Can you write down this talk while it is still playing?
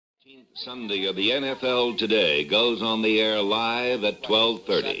Sunday of the NFL Today goes on the air live at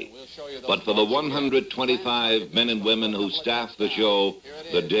 12:30. But for the 125 men and women who staff the show,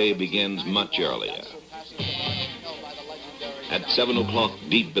 the day begins much earlier. At 7 o'clock,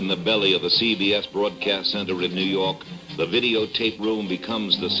 deep in the belly of the CBS Broadcast Center in New York, the videotape room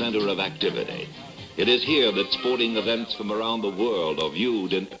becomes the center of activity. It is here that sporting events from around the world are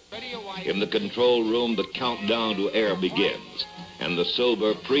viewed. In the control room, the countdown to air begins, and the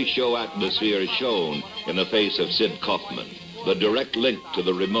sober pre-show atmosphere is shown in the face of Sid Kaufman, the direct link to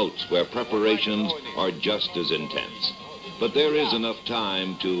the remotes where preparations are just as intense. But there is enough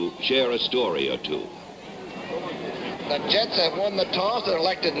time to share a story or two. The Jets have won the toss and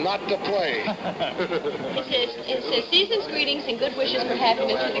elected not to play. It says season's greetings and good wishes for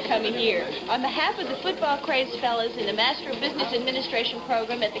happiness for the coming year. On behalf of the football-crazed fellows in the Master of Business Administration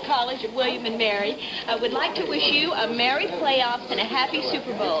program at the College of William and Mary, I would like to wish you a merry playoffs and a happy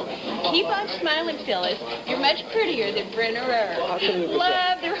Super Bowl. Keep on smiling, Phyllis. You're much prettier than Brenner.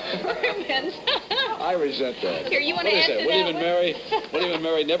 Love the ribbons. I resent that. Here, you want to answer that? William and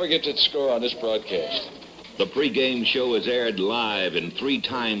Mary never gets its score on this broadcast. The pregame show is aired live in 3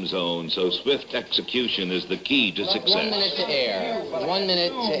 time zones, so swift execution is the key to success. 1 minute to air. 1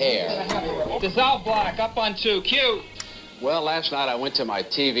 minute to air. Dissolve block, up on 2, cue. Well, last night I went to my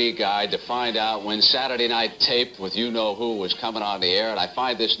TV guide to find out when Saturday Night Tape with you-know-who was coming on the air, and I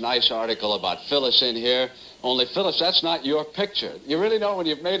find this nice article about Phyllis in here. Only, Phyllis, that's not your picture. You really know when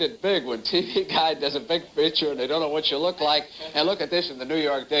you've made it big, when TV Guide does a big picture and they don't know what you look like. And look at this in the New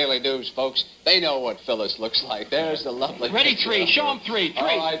York Daily News, folks. They know what Phyllis looks like. There's the lovely Ready, picture. 3. Show them 3. All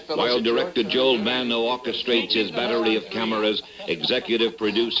right, Phyllis, While director Joel Manno orchestrates his battery of cameras, executive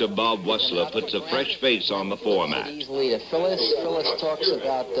producer Bob Wessler puts a fresh face on the format. Easily to Phyllis. Phyllis talks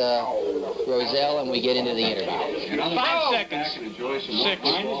about Roselle, and we get into the interview. 5 seconds. 6,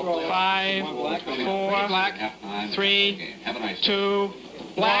 5, 4, 3, 2,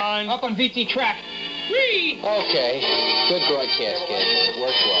 1. Up on VT track. 3. Okay. Good broadcast, kids.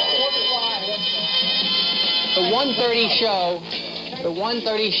 Worked well. The 1:30 show. The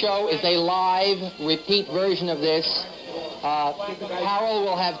 1:30 show is a live, repeat version of this. Harold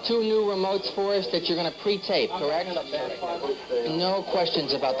will have 2 new remotes for us that you're going to pre-tape, correct? No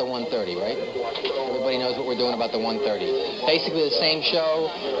questions about the 1:30, right? Everybody knows what we're doing about the 1:30. Basically the same show,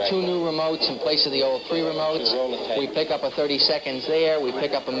 2 new remotes in place of the old 3 remotes. We pick up a 30 seconds there. We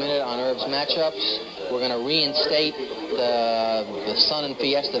pick up a minute on Herb's matchups. We're going to reinstate the Sun and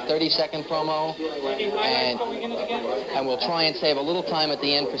Fiesta 30-second promo. And we'll try and save a little time at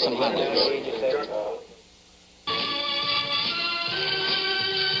the end for some highlights.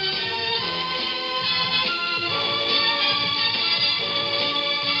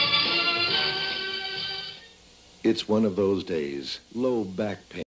 It's one of those days. Low back pain.